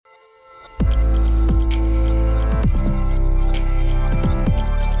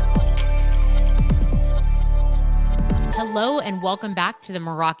Hello and welcome back to the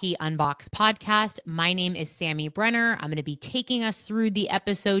Meraki Unbox podcast. My name is Sammy Brenner. I'm going to be taking us through the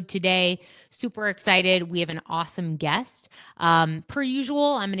episode today. Super excited. We have an awesome guest. Per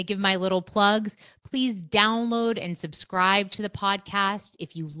usual, I'm going to give my little plugs. Please download and subscribe to the podcast.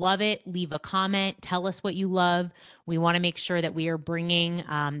 If you love it, leave a comment. Tell us what you love. We want to make sure that we are bringing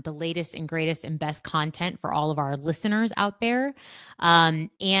the latest and greatest and best content for all of our listeners out there. And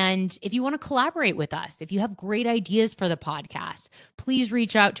if you want to collaborate with us, if you have great ideas for the podcast, please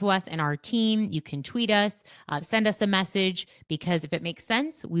reach out to us and our team. You can tweet us, send us a message, because if it makes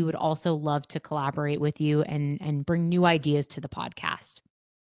sense, we would also love to collaborate with you and bring new ideas to the podcast.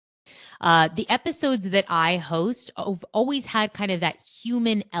 The episodes that I host have always had kind of that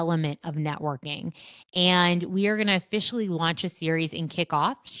human element of networking. And we are going to officially launch a series and kick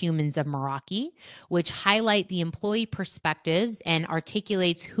off Humans of Meraki, which highlight the employee perspectives and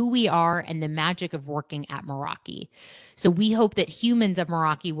articulates who we are and the magic of working at Meraki. So we hope that Humans of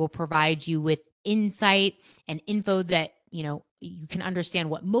Meraki will provide you with insight and info that, you can understand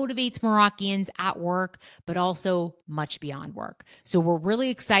what motivates Merakians at work, but also much beyond work. So we're really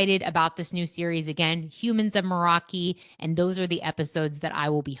excited about this new series. Again, Humans of Meraki, and those are the episodes that I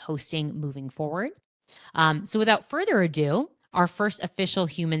will be hosting moving forward. So without further ado, our first official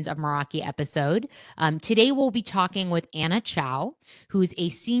Humans of Meraki episode. Today, we'll be talking with Anna Chow, who's a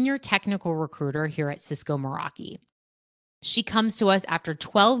senior technical recruiter here at Cisco Meraki. She comes to us after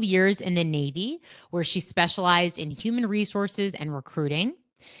 12 years in the Navy, where she specialized in human resources and recruiting.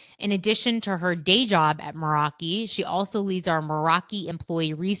 In addition to her day job at Meraki, she also leads our Meraki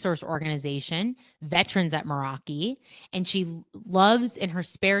employee resource organization, Veterans at Meraki, and she loves in her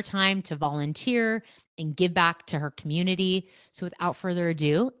spare time to volunteer and give back to her community. So without further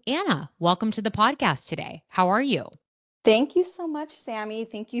ado, Anna, welcome to the podcast today. How are you? Thank you so much, Sammy.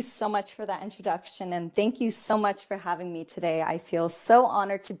 Thank you so much for that introduction. And thank you so much for having me today. I feel so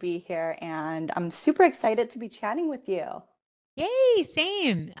honored to be here, and I'm super excited to be chatting with you. Yay,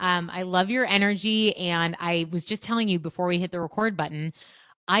 same. I love your energy. And I was just telling you before we hit the record button,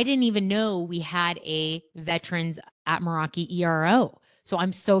 I didn't even know we had a Veterans at Meraki ERO. So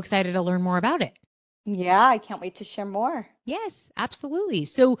I'm so excited to learn more about it. Yeah, I can't wait to share more. Yes, absolutely.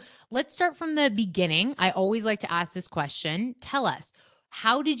 So let's start from the beginning. I always like to ask this question. Tell us,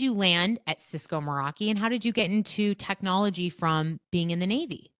 how did you land at Cisco Meraki, and how did you get into technology from being in the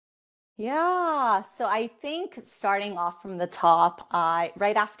Navy? Yeah, so I think starting off from the top,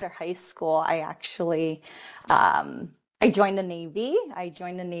 right after high school, I joined the Navy. I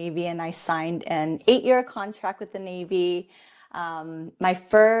joined the Navy and I signed an 8-year contract with the Navy.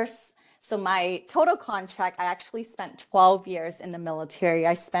 My total contract, I actually spent 12 years in the military.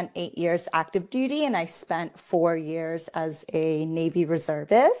 I spent 8 years active duty and I spent 4 years as a Navy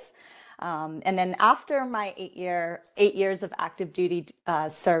reservist. And then after my 8 years of active duty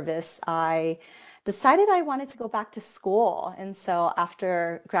service, I decided I wanted to go back to school. And so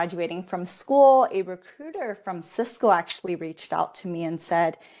after graduating from school, a recruiter from Cisco actually reached out to me and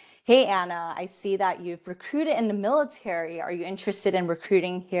said, "Hey, Anna, I see that you've recruited in the military. Are you interested in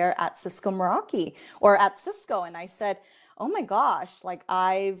recruiting here at Cisco Meraki or at Cisco?" And I said, "Oh my gosh, like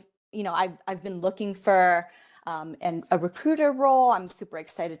I've been looking for a recruiter role. I'm super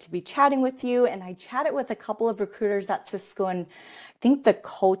excited to be chatting with you." And I chatted with a couple of recruiters at Cisco, and I think the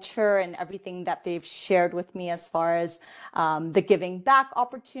culture and everything that they've shared with me as far as the giving back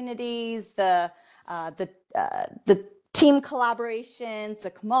opportunities, the team collaborations,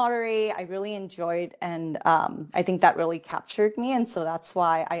 the camaraderie, I really enjoyed, and I think that really captured me. And so that's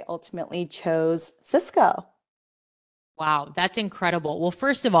why I ultimately chose Cisco. Wow, that's incredible. Well,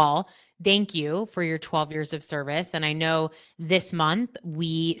 first of all, thank you for your 12 years of service. And I know this month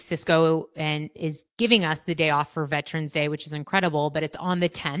Cisco is giving us the day off for Veterans Day, which is incredible, but it's on the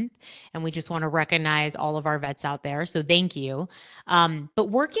 10th. And we just want to recognize all of our vets out there. So thank you. But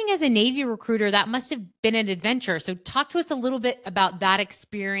working as a Navy recruiter, that must have been an adventure. So talk to us a little bit about that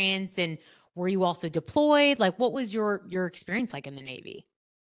experience, and were you also deployed? Like, what was your experience like in the Navy?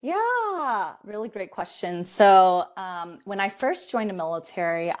 Yeah, really great question. So when I first joined the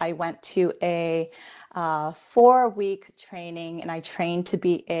military, I went to a 4-week training, and I trained to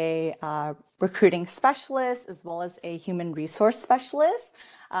be a recruiting specialist as well as a human resource specialist.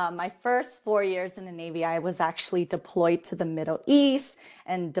 My first 4 years in the Navy, I was actually deployed to the Middle East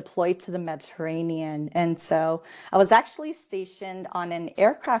and deployed to the Mediterranean. And so I was actually stationed on an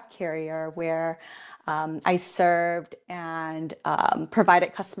aircraft carrier where I served and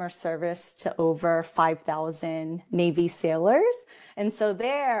provided customer service to over 5,000 Navy sailors. And so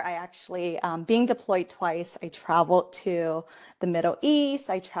there, I actually, being deployed twice, I traveled to the Middle East,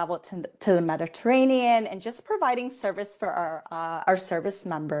 I traveled to the Mediterranean, and just providing service for our service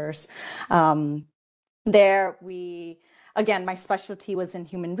members. There, again, my specialty was in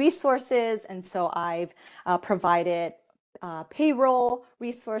human resources, and so I've provided payroll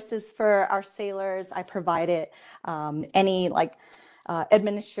resources for our sailors. I provided any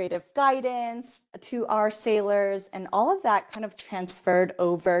administrative guidance to our sailors, and all of that kind of transferred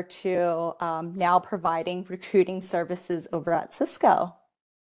over to now providing recruiting services over at Cisco.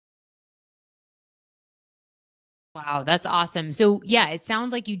 Wow, that's awesome. So, yeah, it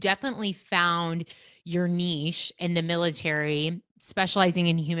sounds like you definitely found your niche in the military, specializing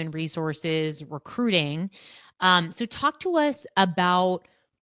in human resources, recruiting. So, talk to us about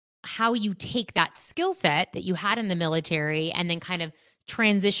how you take that skill set that you had in the military and then kind of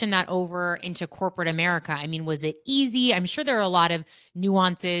transition that over into corporate America. I mean, was it easy? I'm sure there are a lot of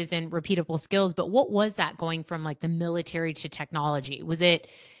nuances and repeatable skills, but what was that going from like the military to technology? Was it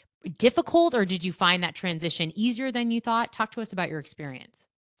difficult or did you find that transition easier than you thought? Talk to us about your experience.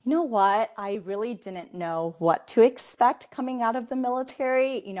 You know what? I really didn't know what to expect coming out of the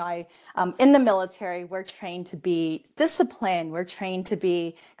military. In the military, we're trained to be disciplined. We're trained to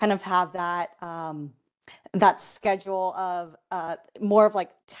be kind of have that schedule of more of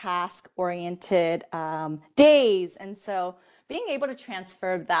like task oriented days. And so being able to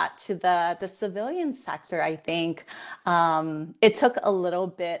transfer that to the civilian sector, I think it took a little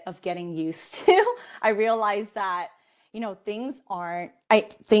bit of getting used to. I realized that things are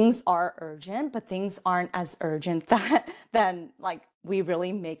urgent, but things aren't as urgent that than like we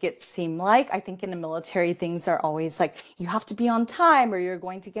really make it seem like. I think in the military, things are always like you have to be on time or you're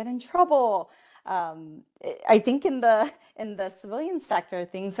going to get in trouble. I think in the civilian sector,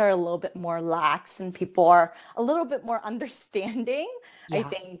 things are a little bit more lax and people are a little bit more understanding. I Yeah.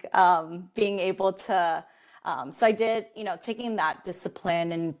 think being able to so I did, taking that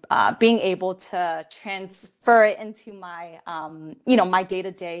discipline and being able to transfer it into my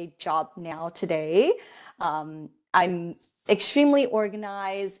day-to-day job now today. I'm extremely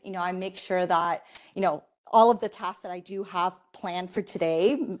organized. I make sure that, all of the tasks that I do have planned for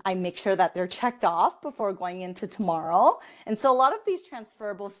today, I make sure that they're checked off before going into tomorrow. And so a lot of these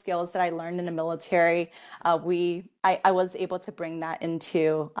transferable skills that I learned in the military, I was able to bring that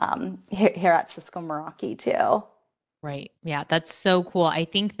into here at Cisco Meraki too. Right. Yeah, that's so cool. I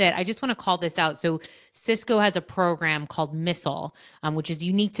think that I just want to call this out. So, Cisco has a program called Missile, which is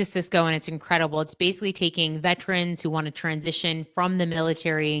unique to Cisco and it's incredible. It's basically taking veterans who want to transition from the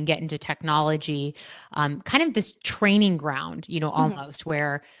military and get into technology, kind of this training ground, Mhm. almost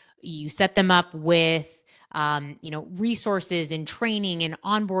where you set them up with resources and training and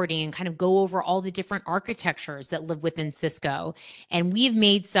onboarding and kind of go over all the different architectures that live within Cisco. And we've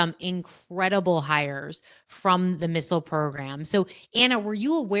made some incredible hires from the missile program. So, Anna, were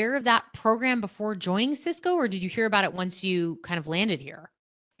you aware of that program before joining Cisco, or did you hear about it once you kind of landed here?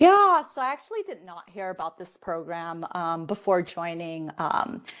 Yeah, so I actually did not hear about this program before joining.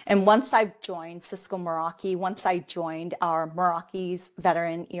 And once I've joined Cisco Meraki, once I joined our Meraki's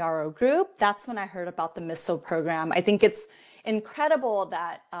veteran ERO group, that's when I heard about the missile program. I think it's incredible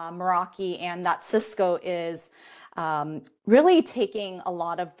that Meraki and that Cisco is really taking a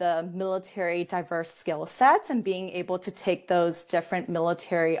lot of the military diverse skill sets and being able to take those different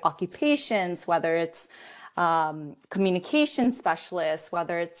military occupations, whether it's communication specialists,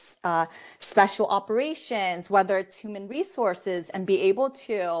 whether it's special operations, whether it's human resources, and be able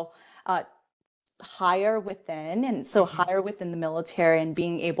to uh, hire within, and so Mhm. hire within the military and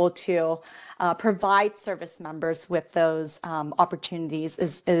being able to provide service members with those opportunities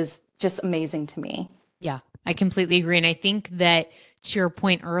is just amazing to me. Yeah, I completely agree. And I think that to your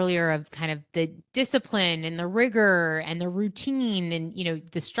point earlier of kind of the discipline and the rigor and the routine and,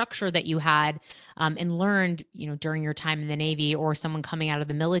 the structure that you had and learned, during your time in the Navy or someone coming out of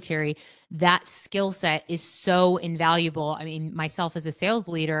the military, that skill set is so invaluable. I mean, myself as a sales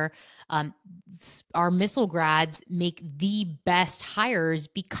leader, um, our missile grads make the best hires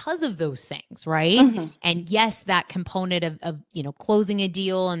because of those things, right? Mhm. And yes, that component of closing a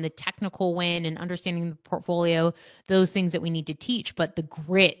deal and the technical win and understanding the portfolio, those things that we need to teach, but the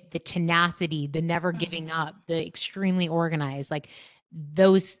grit, the tenacity, the never giving Mhm. up, the extremely organized, like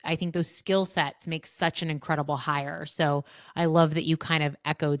those, I think those skill sets make such an incredible hire. So I love that you kind of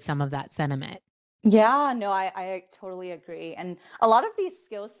echoed some of that sentiment. Yeah, no, I totally agree. And a lot of these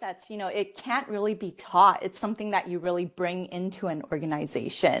skill sets, it can't really be taught. It's something that you really bring into an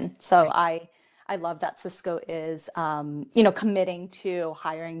organization. So Right. I love that Cisco is, committing to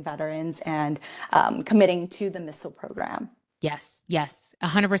hiring veterans and committing to the missile program. Yes, yes,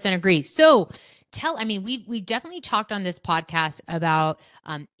 100% agree. So I mean, we definitely talked on this podcast about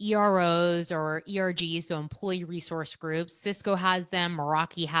EROs or ERGs, so employee resource groups. Cisco has them,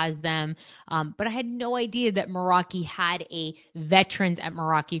 Meraki has them, but I had no idea that Meraki had a veterans at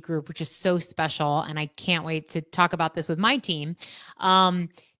Meraki group, which is so special, and I can't wait to talk about this with my team. Um,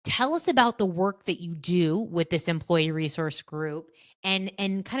 Tell us about the work that you do with this employee resource group and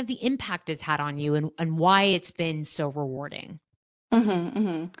kind of the impact it's had on you and why it's been so rewarding.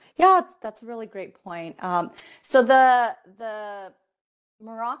 Yeah, that's a really great point. So the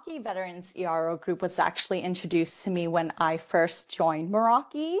Meraki Veterans ERO group was actually introduced to me when I first joined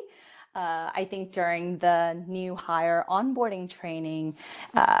Meraki. I think during the new hire onboarding training,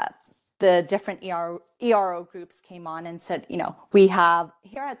 the different ERO groups came on and said, we have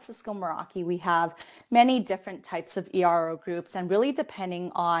here at Cisco Meraki, we have many different types of ERO groups, and really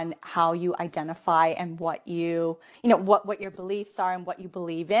depending on how you identify and what what your beliefs are and what you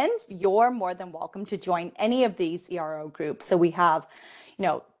believe in, you're more than welcome to join any of these ERO groups. So we have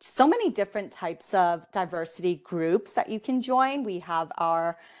so many different types of diversity groups that you can join. We have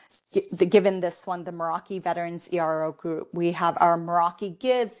given this one, the Meraki Veterans ERO group. We have our Meraki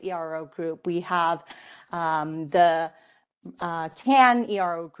Gives ERO group. We have the CAN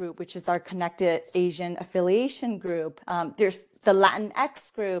ERO group, which is our Connected Asian Affiliation group. There's the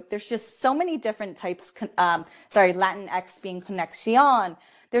Latinx group. There's just so many different types. Latinx being Conexion.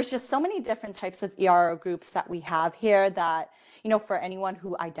 There's just so many different types of ERO groups that we have here that, for anyone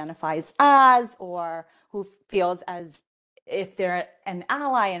who identifies as or who feels as if they're an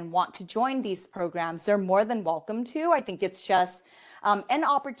ally and want to join these programs, they're more than welcome to. I think it's just an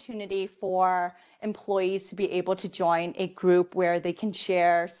opportunity for employees to be able to join a group where they can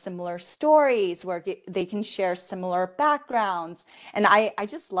share similar stories, where they can share similar backgrounds. And I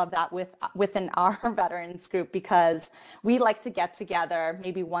just love that within our veterans group, because we like to get together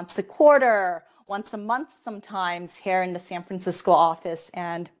maybe once a quarter, once a month sometimes here in the San Francisco office,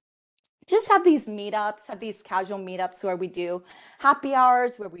 and just have these meetups, have these casual meetups where we do happy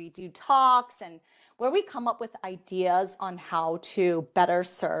hours, where we do talks, and where we come up with ideas on how to better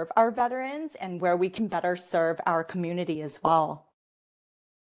serve our veterans and where we can better serve our community as well.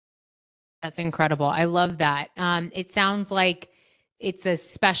 That's incredible. I love that. It sounds like it's a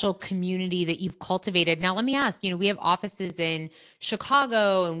special community that you've cultivated. Now, let me ask, we have offices in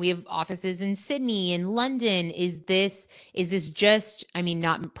Chicago and we have offices in Sydney and London. Is this just, I mean,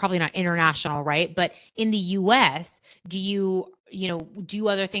 probably not international, right? But in the US, do you do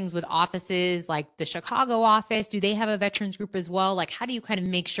other things with offices like the Chicago office? Do they have a veterans group as well? Like, how do you kind of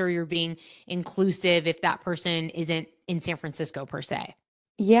make sure you're being inclusive if that person isn't in San Francisco per se?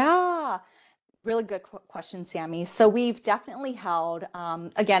 Yeah, really good question, Sammy. So we've definitely held,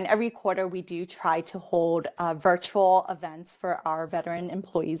 again, every quarter we do try to hold virtual events for our veteran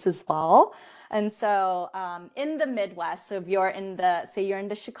employees as well. And so in the Midwest, so if you're say you're in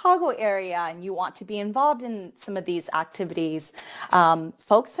the Chicago area and you want to be involved in some of these activities,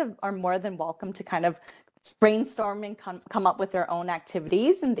 folks are more than welcome to kind of brainstorm and come up with their own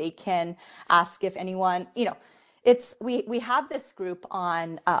activities, and they can ask if anyone, we have this group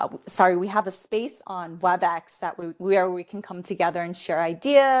on we have a space on WebEx where we can come together and share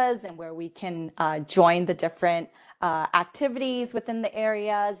ideas, and where we can join the different activities within the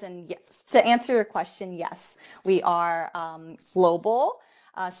areas. And yes, to answer your question, yes, we are global.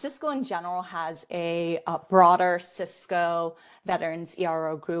 Cisco in general has a broader Cisco Veterans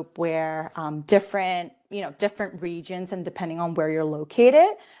ERO group where different regions, and depending on where you're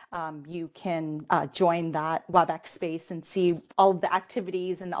located, you can join that WebEx space and see all of the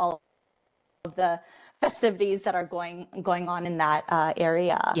activities and all of the festivities that are going on in that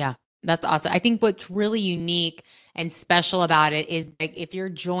area. Yeah, that's awesome. I think what's really unique and special about it is, like, if you're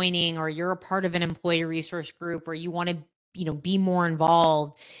joining or you're a part of an employee resource group or you want to, be more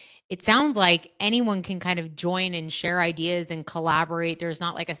involved, it sounds like anyone can kind of join and share ideas and collaborate. There's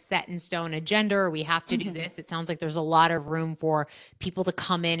not like a set in stone agenda or we have to do this. It sounds like there's a lot of room for people to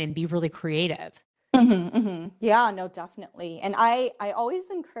come in and be really creative. Yeah, no, definitely. And I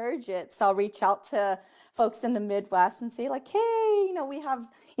always encourage it. So I'll reach out to folks in the Midwest and say, like, hey, we have,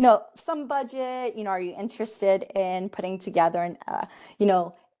 some budget, are you interested in putting together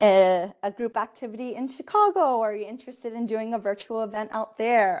a group activity in Chicago? Or are you interested in doing a virtual event out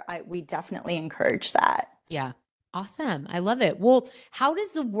there? We definitely encourage that. Yeah. Awesome. I love it. Well, how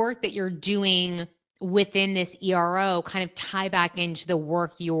does the work that you're doing within this ERO kind of tie back into the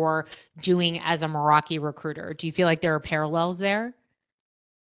work you're doing as a Meraki recruiter? Do you feel like there are parallels there?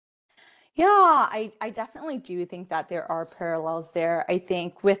 Yeah, I definitely do think that there are parallels there. I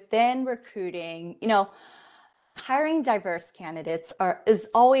think within recruiting, hiring diverse candidates is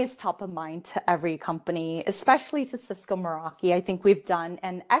always top of mind to every company, especially to Cisco Meraki. I think we've done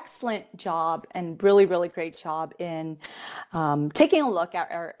an excellent job and really, really great job in taking a look at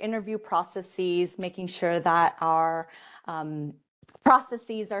our interview processes, making sure that our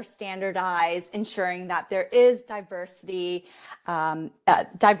processes are standardized, ensuring that there is diversity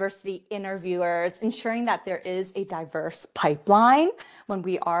interviewers, ensuring that there is a diverse pipeline when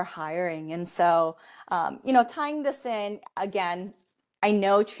we are hiring. And so, tying this in again, I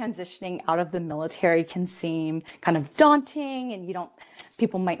know transitioning out of the military can seem kind of daunting and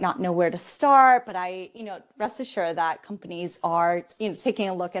people might not know where to start, but rest assured that companies are, taking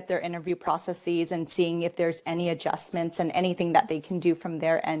a look at their interview processes and seeing if there's any adjustments and anything that they can do from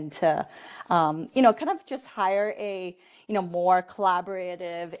their end to, kind of just hire a, more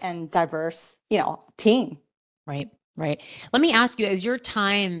collaborative and diverse, team. Right, right. Let me ask you, as your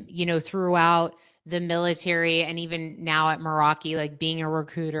time, throughout the military and even now at Meraki, like being a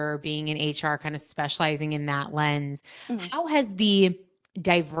recruiter, being in HR, kind of specializing in that lens, Mhm. how has the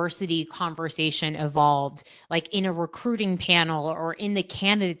diversity conversation evolved, like in a recruiting panel or in the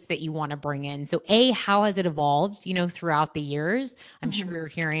candidates that you want to bring in? So, A, how has it evolved, throughout the years? I'm sure Mhm. you're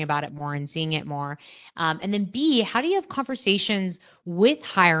hearing about it more and seeing it more. And then B, how do you have conversations with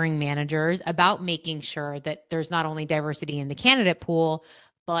hiring managers about making sure that there's not only diversity in the candidate pool,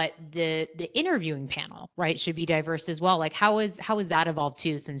 but the interviewing panel, right, should be diverse as well. Like how has that evolved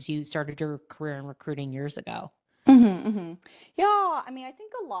too since you started your career in recruiting years ago? Yeah, I mean, I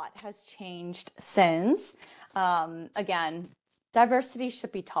think a lot has changed since. Again, diversity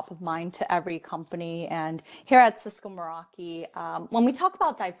should be top of mind to every company. And here at Cisco Meraki, when we talk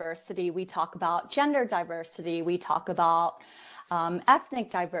about diversity, we talk about gender diversity, we talk about ethnic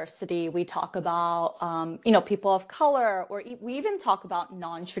diversity, we talk about people of color, or we even talk about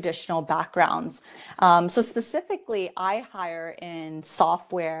non-traditional backgrounds. So specifically, I hire in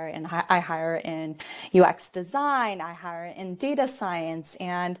software and I hire in UX design, I hire in data science,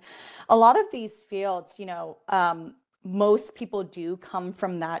 and a lot of these fields, most people do come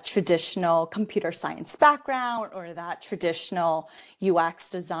from that traditional computer science background or that traditional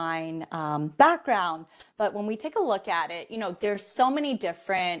UX design background. But when we take a look at it, there's so many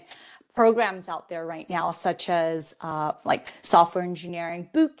different programs out there right now, such as like software engineering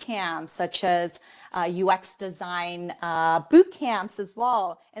boot camps, such as UX design boot camps as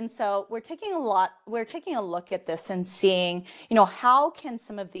well. And so we're taking a look at this and seeing, how can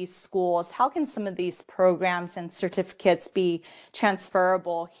some of these schools, how can some of these programs and certificates be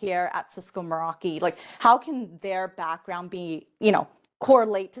transferable here at Cisco Meraki? Like, how can their background be,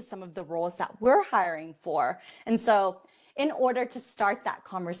 correlate to some of the roles that we're hiring for? And so in order to start that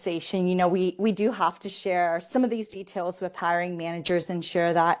conversation, we do have to share some of these details with hiring managers and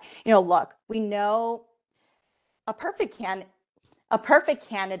share that, look, we know a perfect can a perfect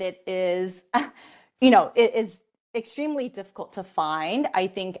candidate is, it is extremely difficult to find. I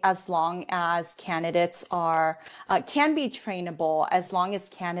think as long as candidates are can be trainable, as long as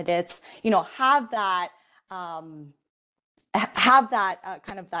candidates, um, have that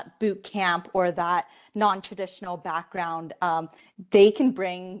kind of that boot camp or that non-traditional background, they can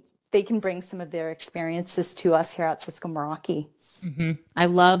bring some of their experiences to us here at Cisco Meraki. I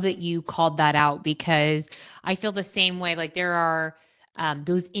love that you called that out because I feel the same way. Like there are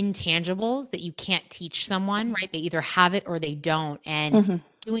those intangibles that you can't teach someone, right? They either have it or they don't. And Mhm.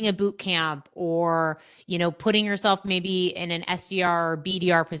 doing a boot camp or, putting yourself maybe in an SDR or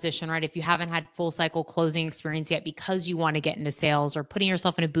BDR position, right? If you haven't had full cycle closing experience yet because you want to get into sales, or putting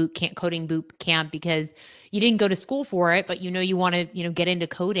yourself in a boot camp, coding boot camp because you didn't go to school for it, but you want to, get into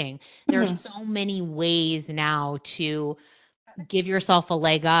coding. There are Mhm. so many ways now to give yourself a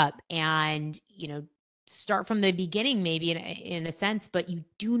leg up and, start from the beginning, maybe in a sense, but you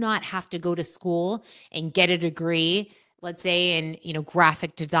do not have to go to school and get a degree, let's say in,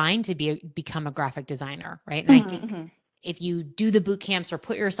 graphic design to become a graphic designer. Right. And I Mhm. think Mhm. if you do the boot camps or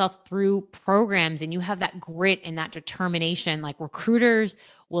put yourself through programs and you have that grit and that determination, like recruiters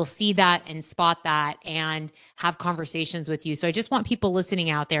will see that and spot that and have conversations with you. So I just want people listening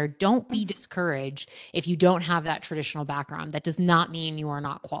out there, don't be discouraged if you don't have that traditional background. That does not mean you are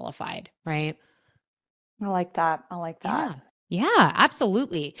not qualified, right? I like that. I like that. Yeah. Yeah,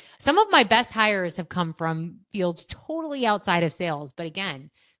 absolutely. Some of my best hires have come from fields totally outside of sales, but again,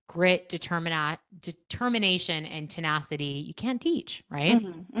 grit, determination and tenacity, you can't teach, right?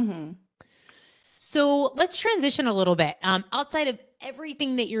 Mhm. Mhm. So let's transition a little bit. Outside of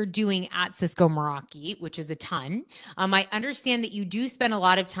everything that you're doing at Cisco Meraki, which is a ton. I understand that you do spend a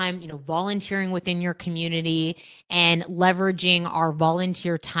lot of time, volunteering within your community and leveraging our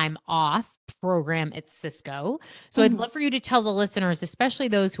volunteer time off program at Cisco. So I'd Mhm. love for you to tell the listeners, especially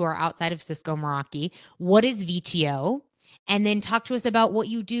those who are outside of Cisco Meraki, what is VTO? And then talk to us about what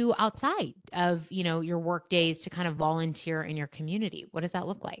you do outside of, your work days to kind of volunteer in your community. What does that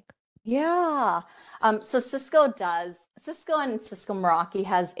look like? Yeah. So Cisco and Cisco Meraki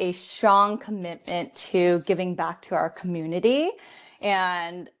has a strong commitment to giving back to our community.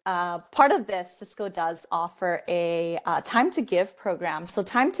 And part of this, Cisco does offer a time to give program. So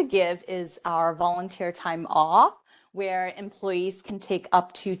time to give is our volunteer time off, where employees can take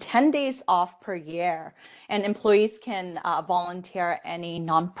up to 10 days off per year. And employees can volunteer any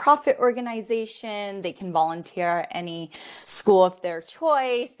nonprofit organization, they can volunteer any school of their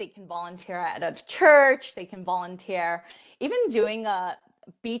choice, they can volunteer at a church, they can volunteer even doing a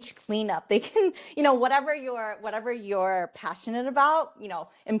beach cleanup. They can, whatever you're passionate about,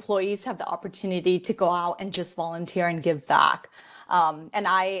 employees have the opportunity to go out and just volunteer and give back. And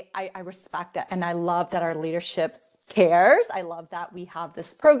I respect that. And I love that our leadership cares. I love that we have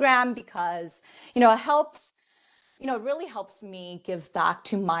this program because, it helps, it really helps me give back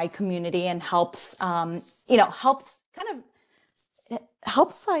to my community and helps, helps kind of, it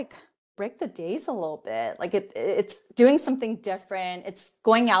helps like break the days a little bit. Like it's doing something different. It's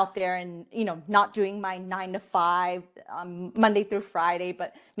going out there and, not doing my 9 to 5, Monday through Friday,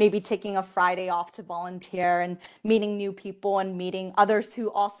 but maybe taking a Friday off to volunteer and meeting new people and meeting others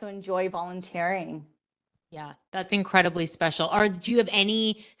who also enjoy volunteering. Yeah, that's incredibly special. Do you have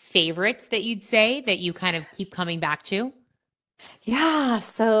any favorites that you'd say that you kind of keep coming back to? Yeah,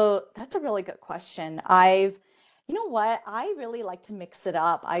 so that's a really good question. You know what? I really like to mix it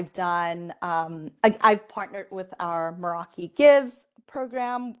up. I've partnered with our Meraki Gives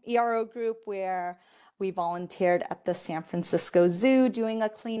program, ERO group, where we volunteered at the San Francisco Zoo doing a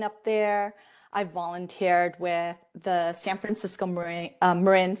cleanup there. I've volunteered with the San Francisco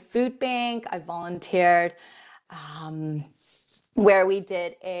Marin Food Bank. I volunteered um, where we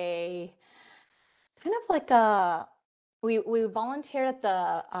did a kind of like a we volunteered at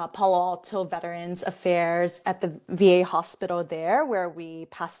the Palo Alto Veterans Affairs at the VA hospital there, where we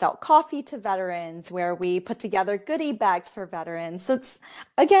passed out coffee to veterans, where we put together goodie bags for veterans. So it's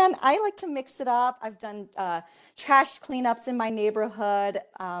again, I like to mix it up. I've done trash cleanups in my neighborhood,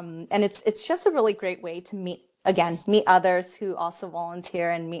 and it's just a really great way to meet others who also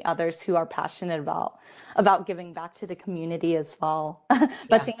volunteer and meet others who are passionate about giving back to the community as well. But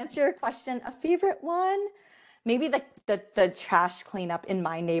Yeah. to answer your question, a favorite one, maybe the trash cleanup in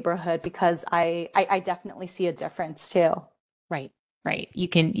my neighborhood because I definitely see a difference too. Right. Right. You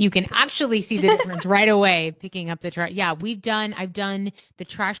can actually see the difference right away picking up the trash. Yeah, I've done the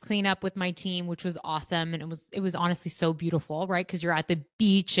trash cleanup with my team, which was awesome. And it was honestly so beautiful, right? Because you're at the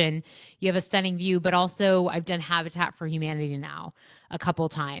beach and you have a stunning view. But also I've done Habitat for Humanity now a couple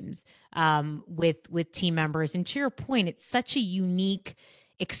times with team members. And to your point, it's such a unique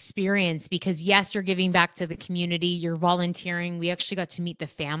experience because yes, you're giving back to the community, you're volunteering. We actually got to meet the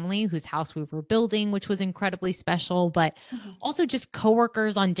family whose house we were building, which was incredibly special, but Mhm. also just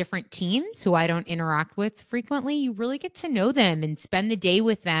coworkers on different teams who I don't interact with frequently. You really get to know them and spend the day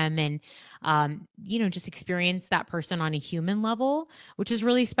with them and just experience that person on a human level, which is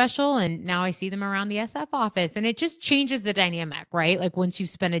really special. And now I see them around the SF office and it just changes the dynamic, right? Like once you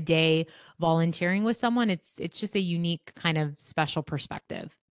spend a day volunteering with someone, it's just a unique kind of special perspective.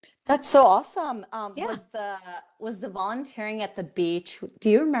 That's so awesome. Yeah. Was the volunteering at the beach? Do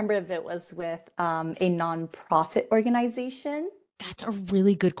you remember if it was with a nonprofit organization? That's a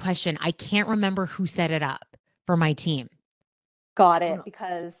really good question. I can't remember who set it up for my team. Got I don't it, know.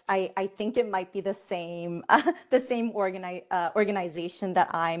 because I think it might be the same the same organization that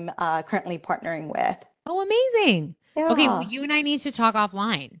I'm currently partnering with. Oh, amazing. Okay, well, Yeah. you and I need to talk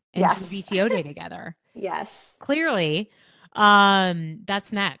offline and do a Yes. VTO day together. Yes. Clearly,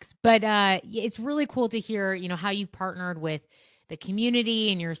 that's next. But it's really cool to hear, how you've partnered with the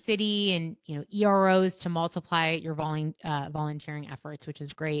community in your city and, EROs to multiply your volunteering efforts, which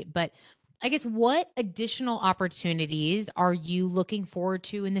is great. But I guess what additional opportunities are you looking forward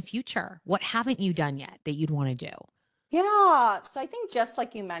to in the future? What haven't you done yet that you'd want to do? Yeah, so I think just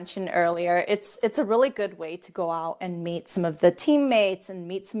like you mentioned earlier, it's a really good way to go out and meet some of the teammates and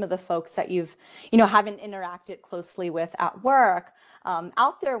meet some of the folks that haven't interacted closely with at work,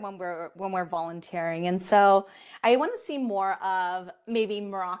 out there when we're volunteering. And so I want to see more of maybe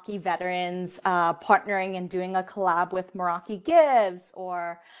Meraki veterans partnering and doing a collab with Meraki Gives,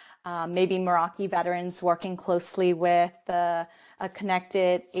 or maybe Meraki veterans working closely with the a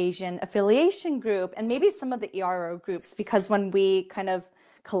connected Asian affiliation group, and maybe some of the ERO groups, because when we kind of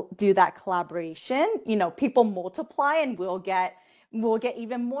do that collaboration, people multiply, and we'll get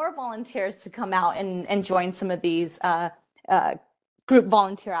even more volunteers to come out and join some of these uh, group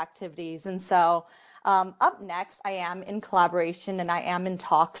volunteer activities. And so up next, I am in collaboration and I am in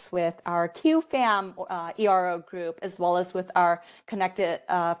talks with our QFAM ERO group, as well as with our Connected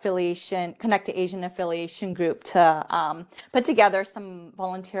Asian affiliation group, to put together some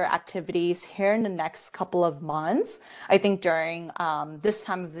volunteer activities here in the next couple of months. I think during this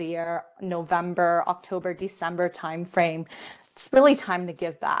time of the year, November, October, December timeframe, it's really time to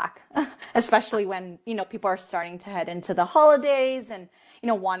give back, especially when, people are starting to head into the holidays, and,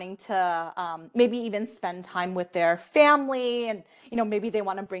 wanting to maybe even spend time with their family, and, maybe they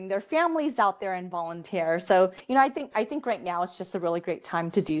want to bring their families out there and volunteer. So, I think right now it's just a really great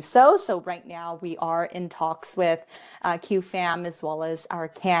time to do so. So right now we are in talks with QFAM as well as our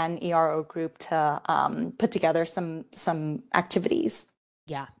CAN ERO group to put together some activities.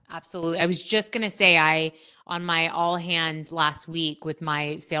 Yeah, absolutely. I was just going to say, on my all hands last week with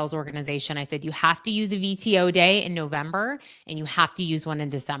my sales organization, I said, you have to use a VTO day in November and you have to use one in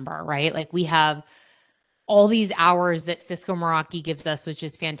December, right? Like, we have all these hours that Cisco Meraki gives us, which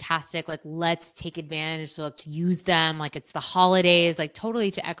is fantastic. Like, let's take advantage. So let's use them. Like, it's the holidays, like,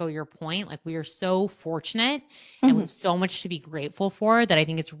 totally to echo your point. Like, we are so fortunate and we Mhm. have so much to be grateful for, that I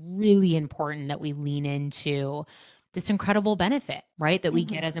think it's really important that we lean into this incredible benefit, right? That we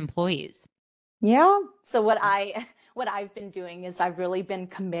get Mhm. as employees. Yeah. So what I've been doing is I've really been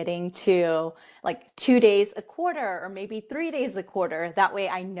committing to like 2 days a quarter, or maybe 3 days a quarter. That way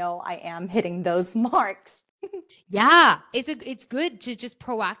I know I am hitting those marks. Yeah, it's good to just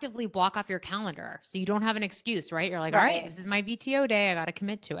proactively block off your calendar so you don't have an excuse, right? You're like, all right, Right. this is my VTO day. I got to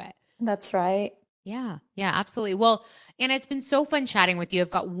commit to it. That's right. Yeah, yeah, absolutely. Well, Anna, it's been so fun chatting with you. I've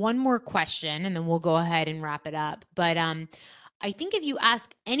got one more question and then we'll go ahead and wrap it up. But I think if you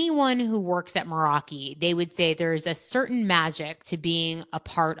ask anyone who works at Meraki, they would say there's a certain magic to being a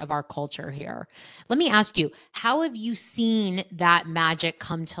part of our culture here. Let me ask you, how have you seen that magic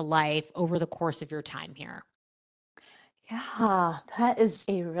come to life over the course of your time here? Yeah, that is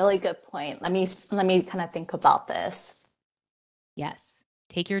a really good point. Let me kind of think about this. Yes.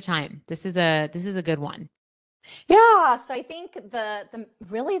 Take your time. This is a good one. Yeah, so I think the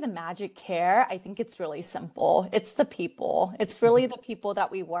really the magic here, I think it's really simple. It's the people. It's really the people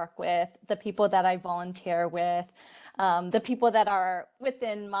that we work with, the people that I volunteer with, the people that are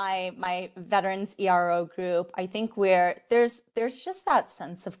within my veterans ERO group. I think where there's just that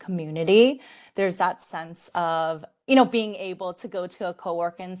sense of community. There's that sense of, being able to go to a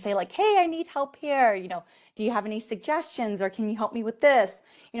coworker and say like, "Hey, I need help here. Do you have any suggestions, or can you help me with this?"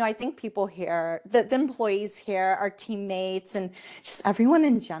 I think people here, the employees here, our teammates, and just everyone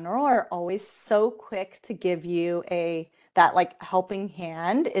in general are always so quick to give you that like helping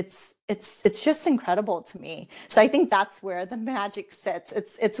hand. It's just incredible to me. So I think that's where the magic sits.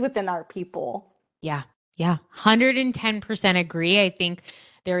 It's within our people. Yeah. Yeah. 110% agree. I think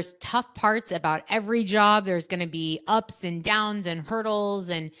there's tough parts about every job. There's going to be ups and downs and hurdles.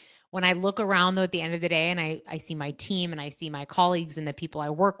 And when I look around, though, at the end of the day, and I see my team and I see my colleagues and the people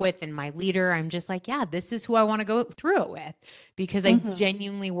I work with and my leader, I'm just like, yeah, this is who I want to go through it with, because I Hmm.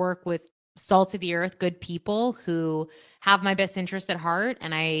 genuinely work with salt of the earth, good people who have my best interest at heart.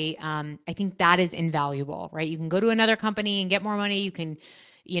 And I think that is invaluable, right? You can go to another company and get more money. You can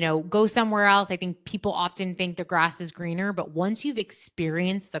go somewhere else. I think people often think the grass is greener, but once you've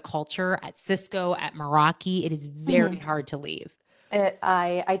experienced the culture at Cisco, at Meraki, it is very Hmm. hard to leave.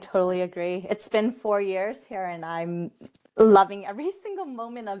 I totally agree. It's been 4 years here, and I'm loving every single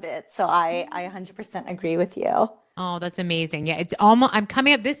moment of it. So I 100% agree with you. Oh, that's amazing. Yeah, it's almost, I'm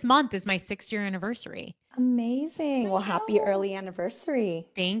coming up this month is my 6 year anniversary. Amazing. Well, I happy know. early anniversary.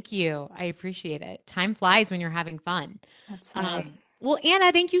 Thank you. I appreciate it. Time flies when you're having fun. That's right. Well,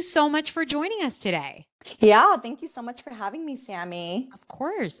 Anna, thank you so much for joining us today. Yeah, thank you so much for having me, Sammy. Of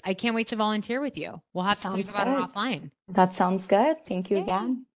course. I can't wait to volunteer with you. We'll have to talk Sounds about it good. offline. That sounds good. Thank you Yay.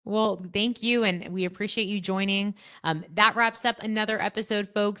 again. Well, thank you. And we appreciate you joining. That wraps up another episode,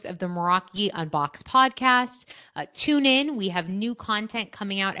 folks, of the Meraki Unboxed podcast. Tune in. We have new content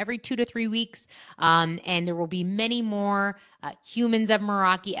coming out every 2 to 3 weeks. And there will be many more Humans of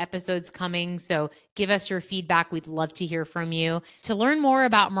Meraki episodes coming. So give us your feedback. We'd love to hear from you. To learn more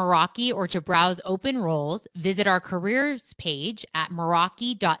about Meraki or to browse open roles, visit our careers page at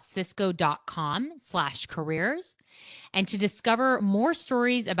meraki.cisco.com/careers. And to discover more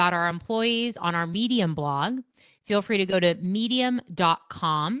stories about our employees on our Medium blog, feel free to go to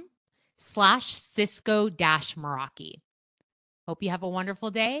medium.com /Cisco-Meraki. Hope you have a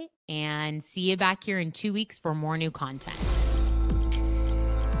wonderful day and see you back here in 2 weeks for more new content.